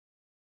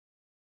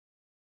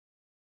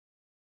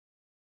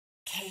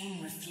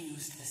Kain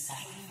refused the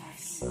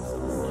sacrifice.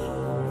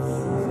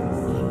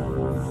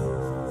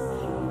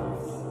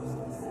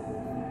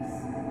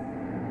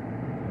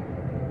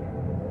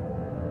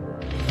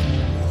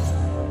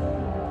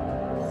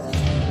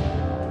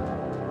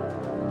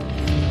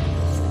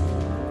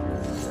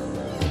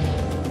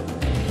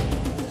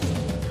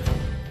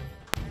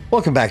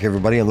 Welcome back,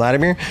 everybody. I'm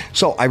Vladimir.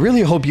 So I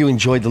really hope you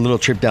enjoyed the little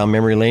trip down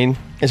memory lane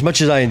as much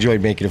as I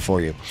enjoyed making it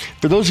for you.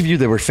 For those of you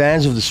that were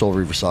fans of the Soul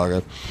Reaver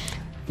saga,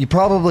 you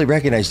probably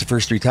recognize the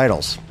first three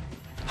titles.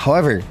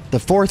 However, the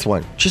fourth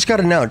one just got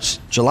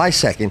announced July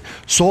 2nd,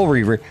 Soul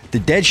Reaver, The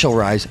Dead Shall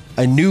Rise,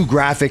 a new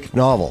graphic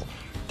novel.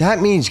 That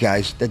means,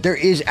 guys, that there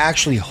is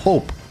actually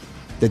hope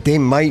that they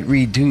might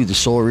redo the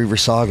Soul Reaver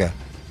saga,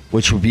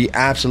 which would be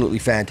absolutely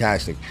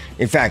fantastic.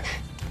 In fact,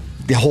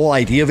 the whole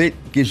idea of it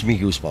gives me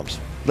goosebumps.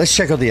 Let's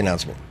check out the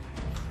announcement.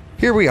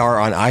 Here we are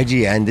on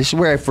IGN. This is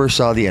where I first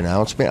saw the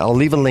announcement. I'll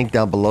leave a link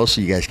down below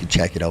so you guys can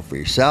check it out for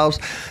yourselves.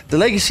 The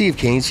Legacy of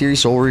Kain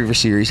series, Soul Reaver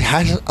series,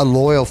 has a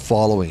loyal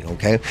following,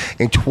 okay?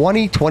 In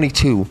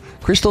 2022,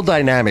 Crystal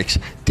Dynamics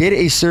did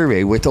a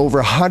survey with over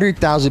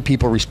 100,000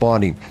 people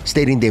responding,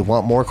 stating they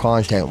want more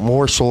content,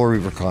 more Soul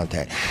Reaver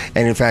content.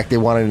 And in fact, they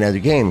wanted another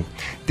game.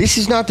 This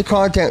is not the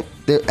content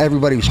that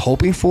everybody was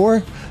hoping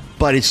for,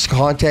 but it's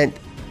content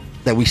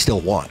that we still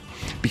want,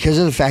 because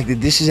of the fact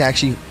that this is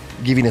actually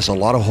giving us a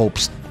lot of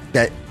hopes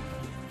that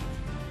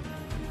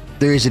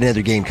there is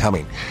another game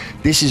coming.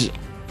 This is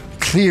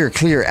clear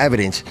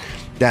evidence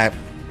that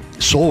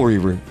Soul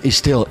Reaver is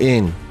still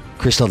in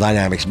Crystal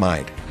Dynamics'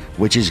 mind,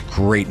 which is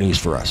great news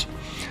for us.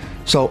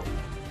 So,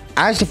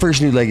 as the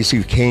first new Legacy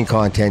of Kain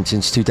content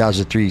since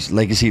 2003's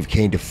Legacy of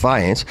Kain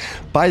Defiance,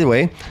 by the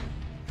way,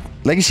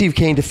 Legacy of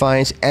Kain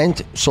Defiance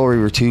and Soul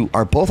Reaver 2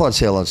 are both on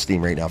sale on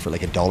Steam right now for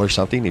like $1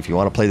 something. If you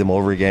want to play them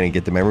over again and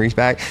get the memories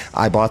back,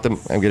 I bought them.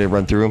 I'm going to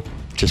run through them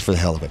just for the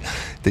hell of it.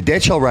 The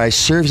Dead Shall Rise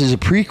serves as a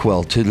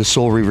prequel to the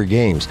Soul Reaver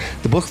games.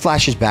 The book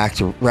flashes back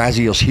to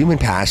Raziel's human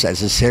past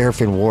as a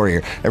Seraphim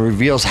warrior and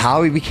reveals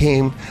how he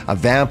became a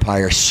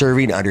vampire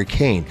serving under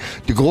Kain.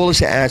 The goal is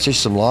to answer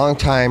some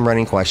long-time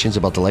running questions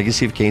about the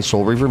Legacy of Kain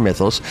Soul Reaver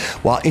mythos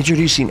while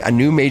introducing a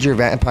new major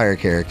vampire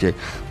character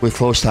with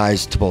close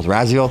ties to both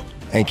Raziel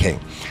and Kain.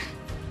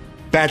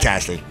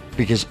 Fantastic,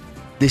 because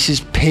this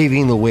is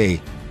paving the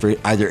way for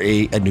either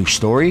A, new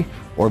story,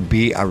 or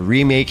B, a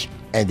remake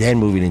and then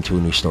moving into a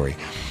new story.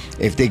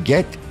 If they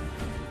get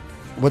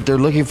what they're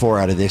looking for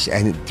out of this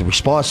and the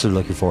response they're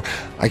looking for,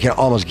 I can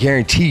almost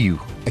guarantee you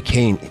a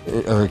Kain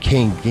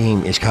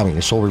game is coming,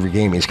 a Soul Reaver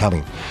game is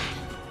coming.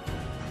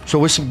 So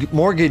with some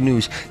more good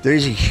news, there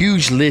is a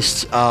huge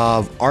list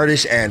of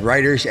artists and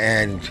writers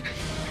and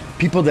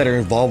people that are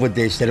involved with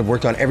this that have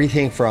worked on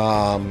everything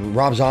from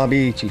Rob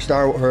Zombie to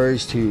Star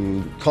Wars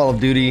to Call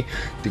of Duty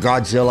to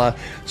Godzilla.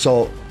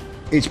 So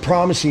it's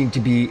promising to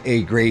be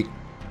a great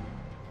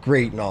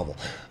novel.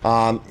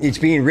 It's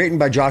being written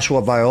by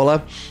Joshua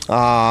Viola,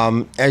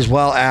 as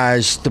well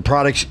as the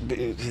products.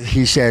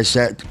 He says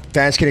that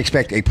fans can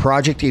expect a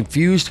project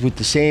infused with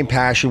the same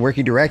passion,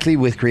 working directly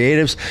with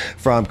creatives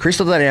from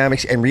Crystal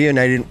Dynamics and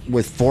reunited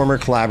with former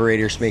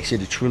collaborators makes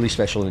it a truly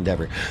special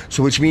endeavor.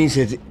 So which means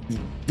that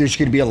there's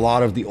going to be a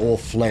lot of the old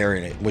flair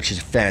in it, which is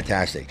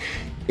fantastic.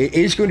 It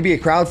is going to be a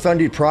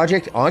crowd-funded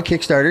project on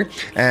Kickstarter,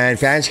 and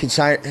fans can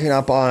sign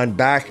up on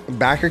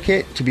Backer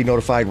Kit to be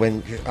notified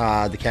when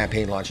the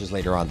campaign launches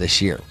later on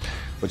this year,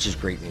 which is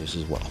great news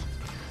as well.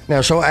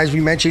 Now, so as we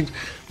mentioned,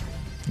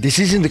 this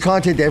isn't the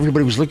content that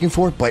everybody was looking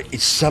for, but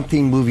it's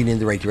something moving in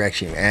the right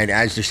direction. And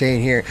as they're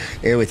saying here,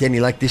 with any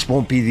luck, this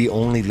won't be the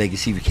only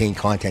Legacy of Kain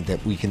content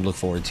that we can look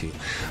forward to.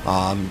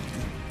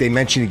 They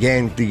mentioned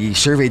again the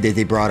survey that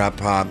they brought up,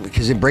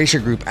 because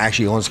Embracer Group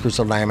actually owns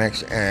Crystal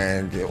Dynamics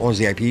and owns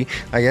the IP,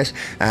 I guess.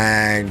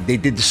 And they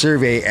did the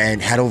survey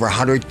and had over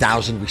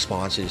 100,000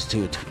 responses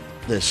to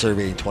the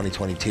survey in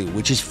 2022,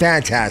 which is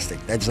fantastic.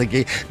 That's like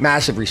a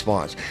massive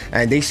response.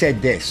 And they said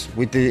this: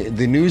 with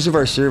the news of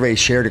our survey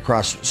shared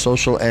across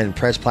social and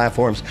press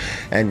platforms,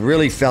 and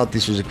really felt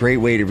this was a great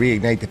way to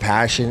reignite the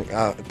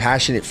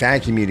passionate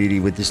fan community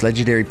with this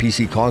legendary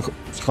PC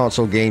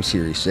console game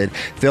series, said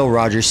Phil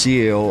Rogers,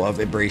 CEO of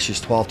Embracer's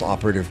 12th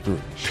operative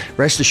group.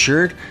 Rest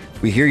assured,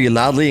 we hear you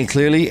loudly and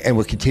clearly, and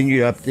will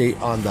continue to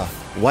update on the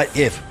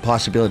what-if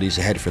possibilities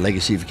ahead for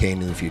Legacy of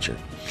Kain in the future.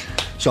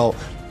 So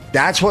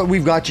that's what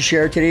we've got to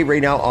share today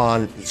right now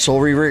on Soul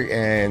Reaver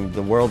and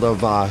the world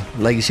of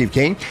Legacy of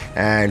Kain,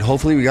 and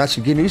hopefully we got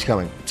some good news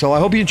coming. So I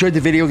hope you enjoyed the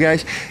video,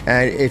 guys,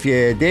 and if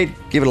you did,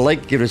 give it a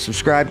like, give it a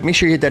subscribe, make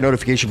sure you hit that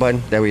notification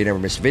button, that way you never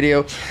miss a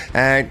video,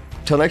 and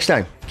till next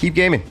time, keep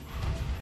gaming.